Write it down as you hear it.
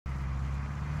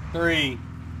3,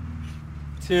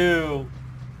 2,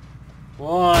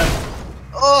 1.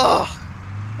 Oh!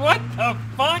 What the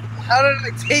fuck? How did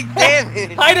I take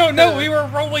damage? I don't know. We were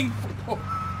rolling.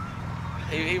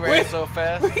 He ran so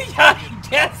fast. Yeah, I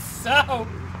guess so.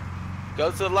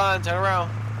 Go to the line, turn around.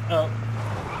 Oh.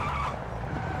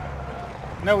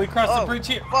 No, we crossed the bridge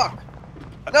here. Fuck.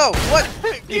 No, what?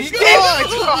 He He did did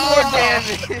more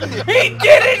damage. He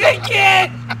did it again!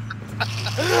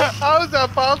 How is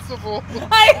that possible?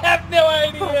 I have no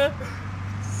idea.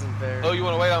 This isn't fair. Oh, you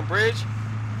want to wait on bridge?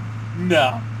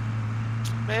 No.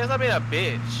 Man, stop being a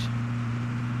bitch.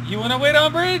 You want to wait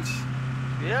on bridge?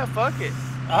 Yeah, fuck it.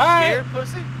 Alright. Scared,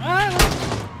 pussy? Alright.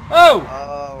 Oh!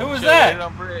 Oh. Who was Should've waited that?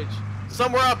 on bridge.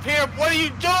 Somewhere up here. What are you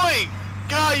doing?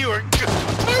 God, you are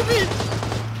garbage.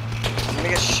 I'm gonna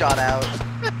get shot out.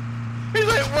 He's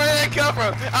like, where did that come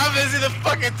from? I'm busy the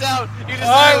fucking town. You just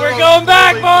Alright, we're going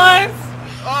back, boys!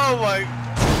 Oh my.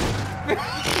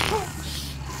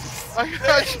 I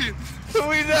got you.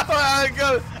 We know how it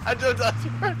goes. I jumped out.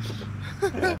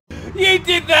 You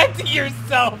did that to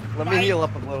yourself! Let me heal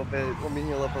up a little bit. Let me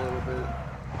heal up a little bit.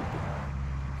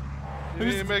 You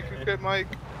need to make a good mic.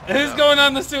 Who's going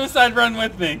on the suicide run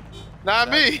with me? Not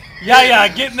me. Yeah,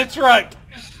 get in the truck.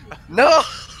 No!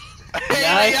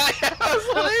 Yeah,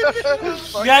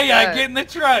 Fuck yeah, that. get in the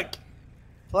truck.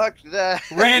 Fuck that.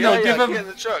 Randall, Yeah, give get in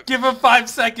the him truck. 5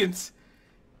 seconds.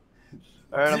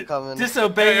 Alright, I'm coming.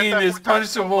 Disobeying is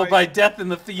punishable by death in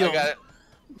the I field. got it.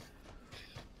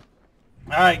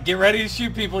 Alright, get ready to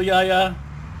shoot people, Yaya.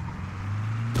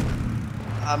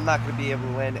 I'm not gonna be able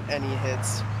to land any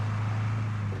hits.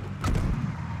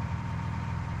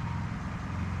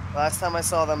 Last time I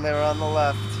saw them, they were on the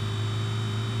left.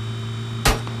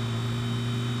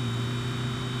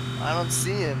 I don't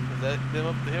see him. Is that them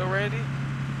up the hill, Randy?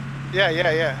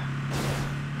 Yeah.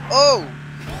 Oh!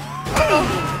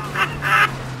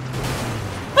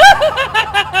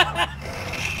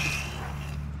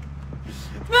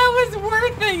 That was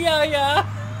worth it, Yaya.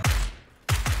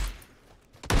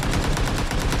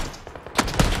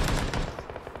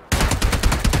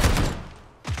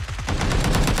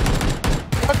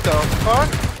 What the fuck?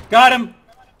 Got him.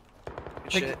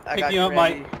 Shit, I pick got you you, up,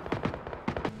 Randy. Mike.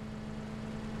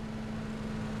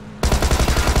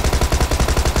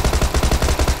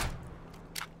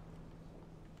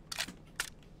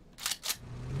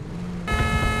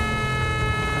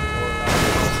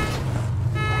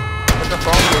 What the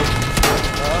phone do?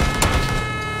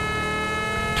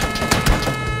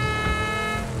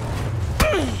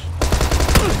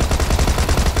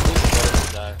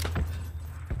 Die.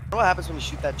 What happens when you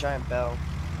shoot that giant bell?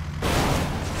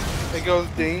 It goes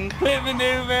ding. Quit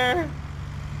maneuver.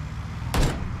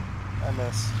 I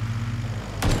missed.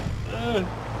 Ugh.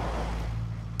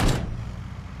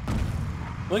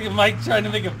 Look at Mike trying to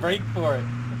make a break for it.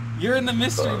 You're in the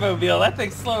mystery mobile. That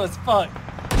thing's slow as fuck.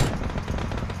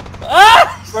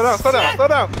 Ah! Slow down, slow down, slow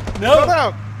down. No. Slow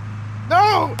down.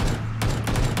 No!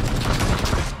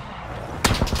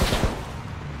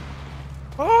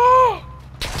 Oh!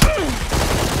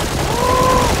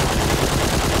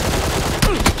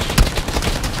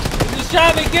 He just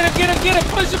shot me. Get him.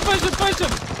 Push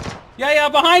him. Yeah,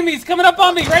 behind me. He's coming up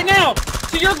on me right now.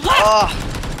 To your left.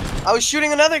 Oh, I was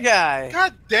shooting another guy.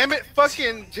 God damn it,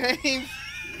 fucking James.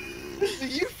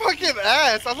 You fucking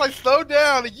ass. I was like, slow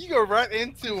down, and you go right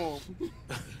into him.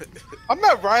 I'm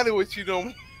not riding with you no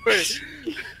more.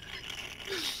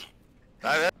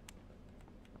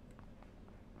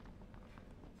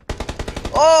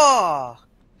 Oh!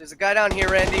 There's a guy down here,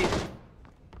 Randy.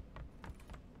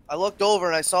 I looked over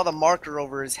and I saw the marker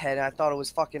over his head and I thought it was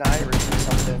fucking Irish or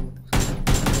something.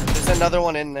 There's another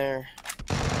one in there.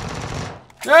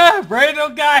 Ah,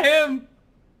 Brandon got him.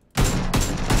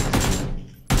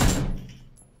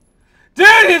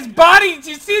 Dude, his body. Did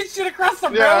you see his shit across the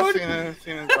Yeah, road? I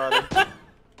seen his body.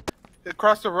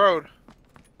 Across the road.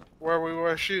 Where we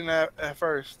were shooting at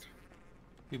first.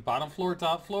 The bottom floor,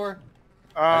 top floor?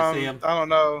 I see him. I don't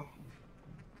know.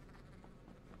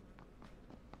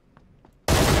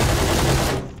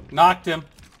 Knocked him.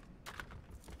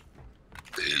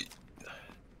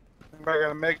 Anybody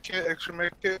got a med kit, extra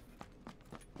med kit?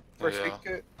 First aid Yeah.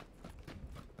 kit?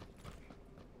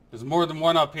 There's more than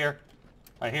one up here.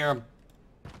 I hear him.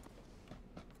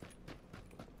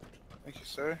 Thank you,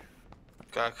 sir.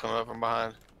 Guy coming up from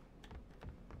behind.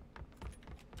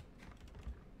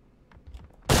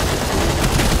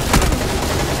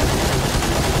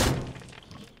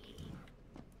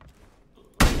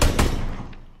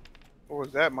 What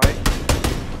was that, Mike?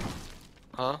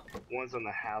 Huh? One's on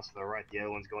the house to the right, the other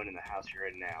one's going in the house you're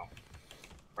in now.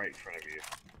 Right in front of you.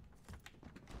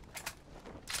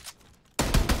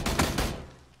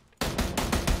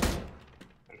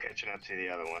 catching up to the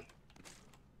other one.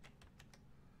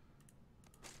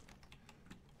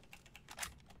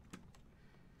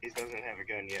 He doesn't have a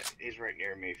gun yet. He's right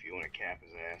near me if you want to cap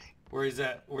his ass. Where is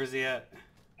that? Where's he at?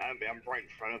 I'm right in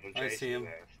front of him I chasing see him.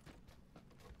 his ass.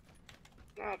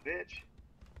 Nah, bitch.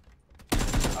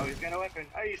 Oh, he's got a weapon.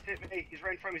 Oh, he just hit me. He's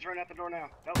right in front of me. He's running out the door now.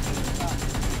 Nope, stop.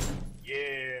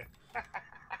 Yeah.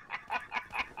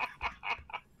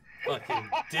 Fucking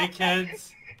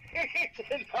dickheads. He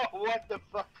didn't know what the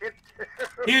fuck to do.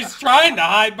 He was trying to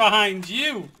hide behind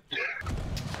you.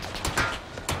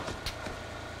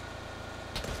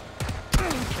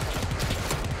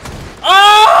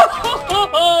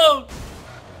 Oh!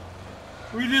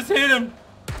 We just hit him.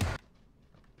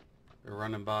 They're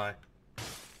running by.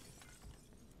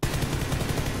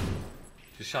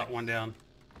 Just shot one down.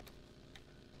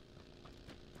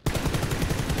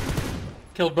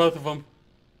 Killed both of them.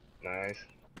 Nice.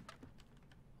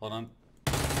 Hold on.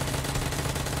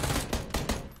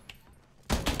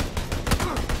 Oh,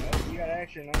 you got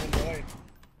action on the way.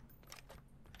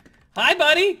 Hi,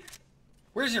 buddy.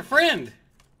 Where's your friend?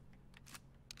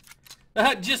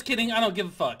 Just kidding. I don't give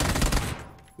a fuck.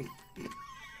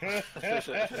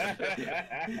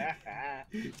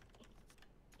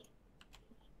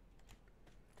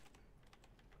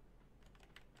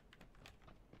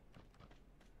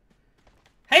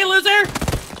 Hey, loser!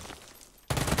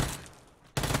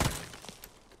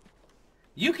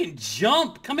 You can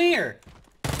jump. Come here.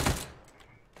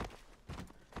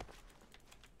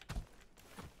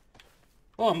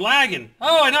 Oh, I'm lagging.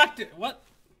 Oh, I knocked it. What?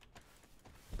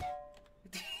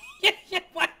 Yeah,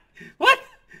 what? What?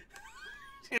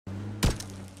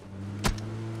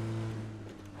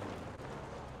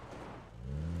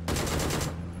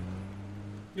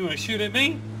 You want to shoot at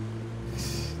me?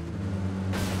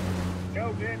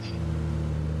 Go, bitch.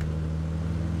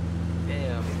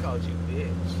 Damn, he called you bitch.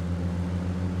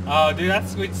 Oh, dude, I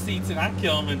switched seats and I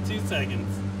kill him in 2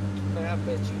 seconds. Man, I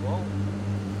bet you won't.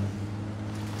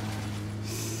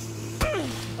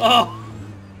 Oh!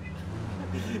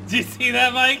 Did you see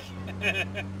that, Mike? Sick,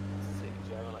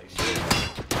 driving like shit.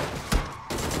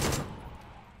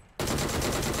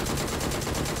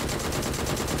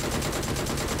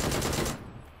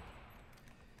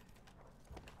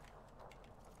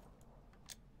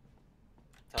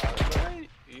 Tyler,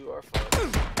 you are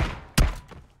funny.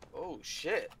 Oh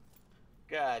shit.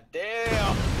 God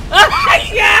damn.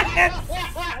 Yes!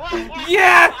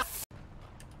 Yes!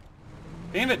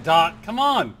 Damn it, Doc. Come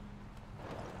on.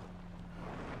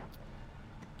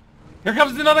 Here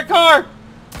comes another car!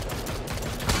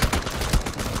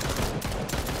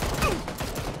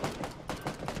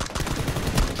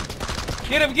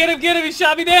 Get him, get him, get him! He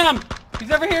shot me down!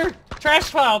 He's over here!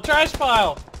 Trash pile, trash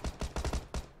pile!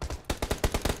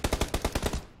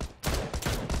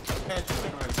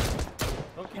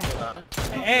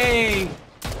 Hey!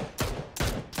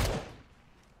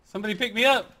 Somebody pick me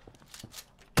up!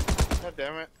 God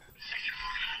damn it.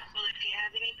 Well, if you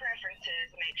have any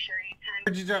preferences, make sure you time.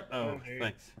 Where'd you drop? Oh, Here.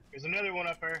 thanks. There's another one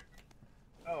up there.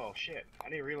 Oh shit! I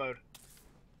need to reload.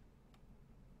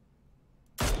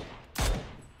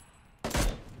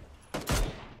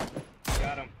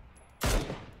 Got him.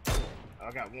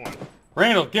 I got one.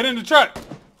 Randall, get in the truck!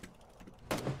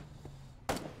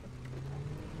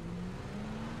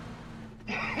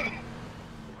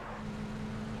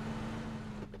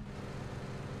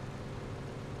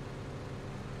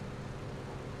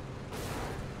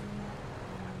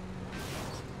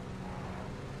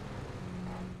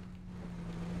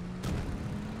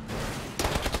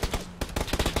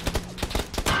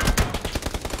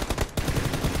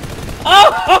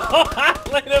 Oh! I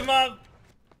lit him up!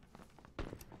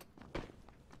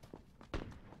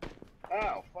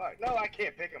 Oh fuck! No, I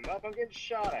can't pick him up. I'm getting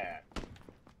shot at.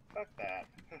 Fuck that.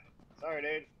 Sorry,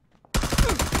 dude.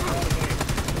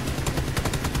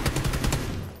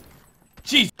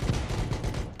 Jeez!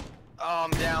 Oh,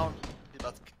 I'm down. He's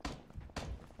about to...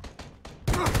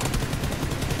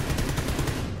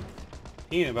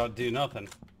 He ain't about to do nothing.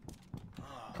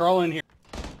 Crawl in here.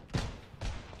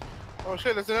 Oh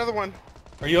shit, there's another one.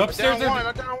 Are you I'm upstairs down or? one,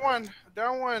 I'm down one.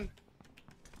 Down one.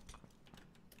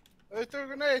 They threw a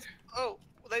grenade. Oh,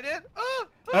 they did? Oh,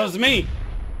 That was me.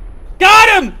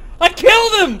 Got him! I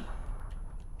killed him!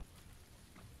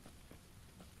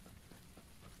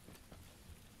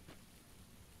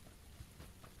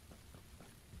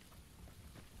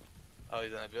 oh,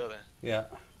 he's in that building. Yeah.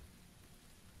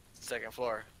 2nd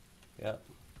floor. Yeah.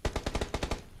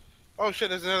 Oh shit,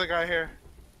 there's another guy here.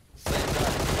 Same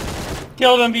guy.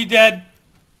 Killed him, he dead.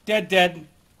 Dead.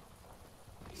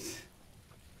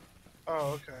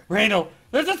 Oh, okay. Randall,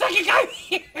 there's a second guy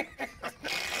here!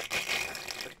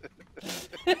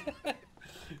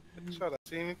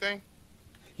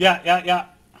 Yeah.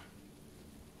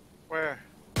 Where?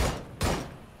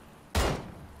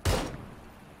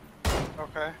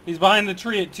 Okay. He's behind the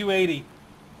tree at 280.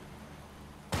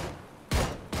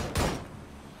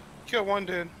 Kill one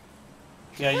dude.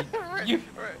 Yeah,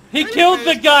 he killed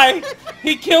the guy.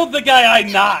 He killed the guy I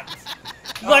knocked.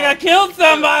 He's like, I killed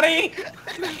somebody.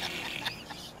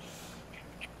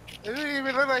 It didn't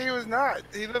even look like he was not.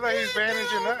 He looked like he was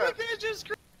bandaging up.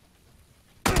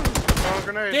 Oh,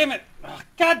 grenade. Damn it. Oh,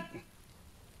 God.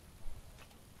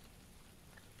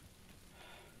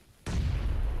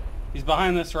 He's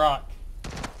behind this rock.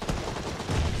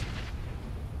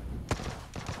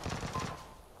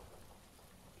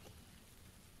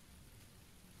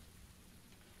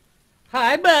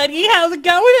 Hi, buddy. How's it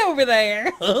going over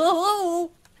there?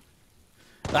 Oh,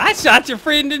 I shot your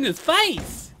friend in his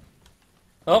face.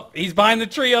 Oh, he's behind the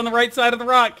tree on the right side of the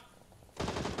rock.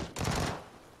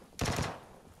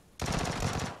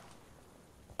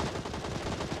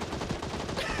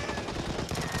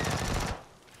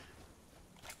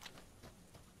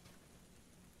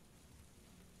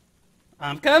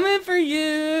 I'm coming for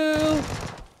you.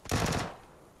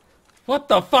 What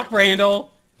the fuck,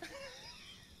 Randall?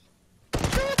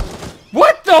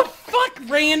 What the fuck,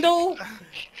 Randall?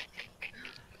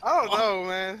 I don't know,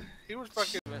 man. He was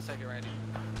fucking. Wait a second, Randy.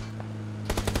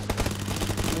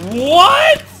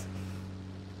 What?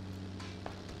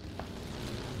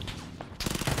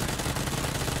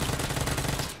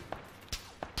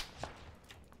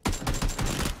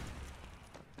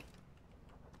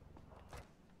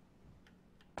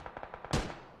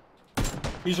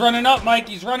 He's running up, Mike.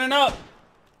 He's running up.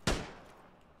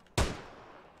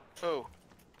 Who?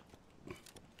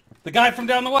 The guy from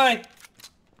down the way.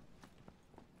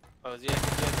 Oh, is he at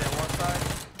that one side?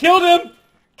 Killed him.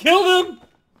 Killed him.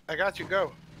 I got you.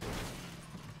 Go.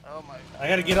 Oh my god. I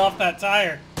gotta get off that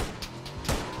tire.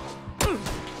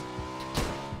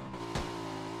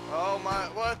 Oh my,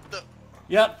 what the?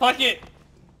 Yep, fuck it.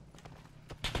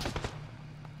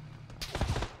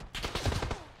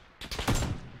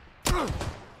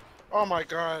 Oh my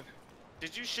god.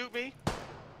 Did you shoot me?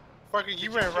 Fucking, you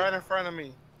ran right in front of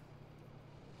me.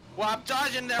 Well, I'm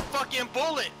dodging their fucking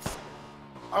bullets.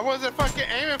 I wasn't fucking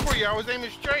aiming for you. I was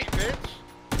aiming straight, bitch.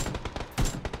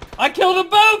 I killed them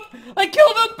both. I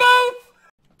killed them both.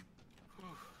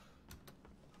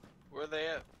 Where are they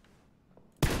at?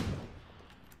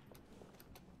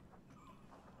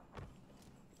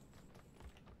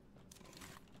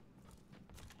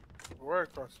 We're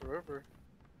across the river.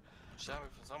 Shot me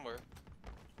from somewhere.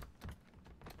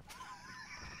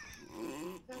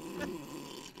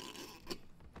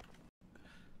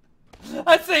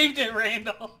 I saved it,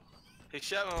 Randall. He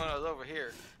shot me when I was over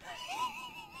here.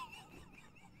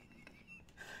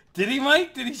 Did he,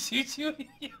 Mike? Did he shoot you?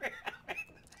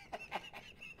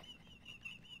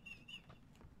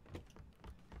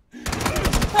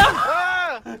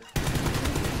 Ah! Oh,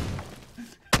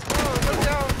 look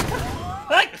out.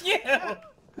 Fuck you!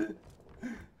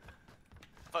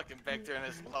 Fucking Vector and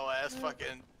his low ass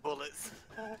fucking bullets.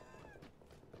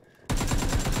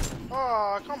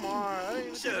 Oh, come on. I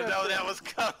didn't Should have known that was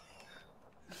coming.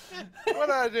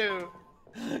 What'd I do?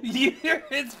 You're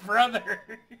his brother.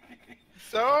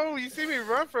 So, you see me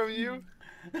run from you.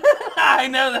 I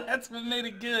know, that's what made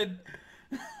it good.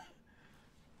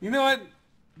 You know what?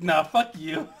 No, fuck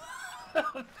you.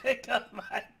 I'll pick up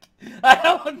Mike. I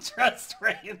don't trust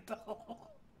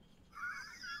Randall.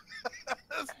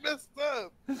 That's messed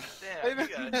up. Damn, you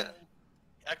got,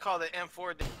 I call it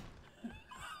M4.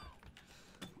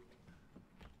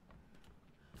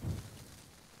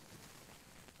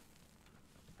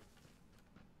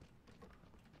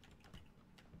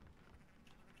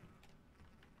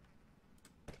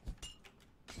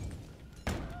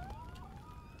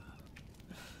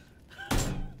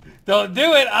 Don't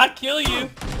do it, I'll kill you.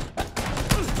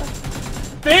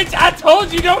 Bitch, I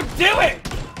told you don't do it!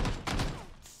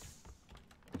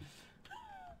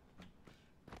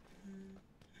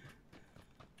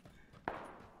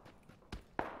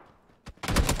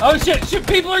 Oh shit,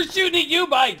 people are shooting at you,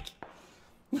 Mike!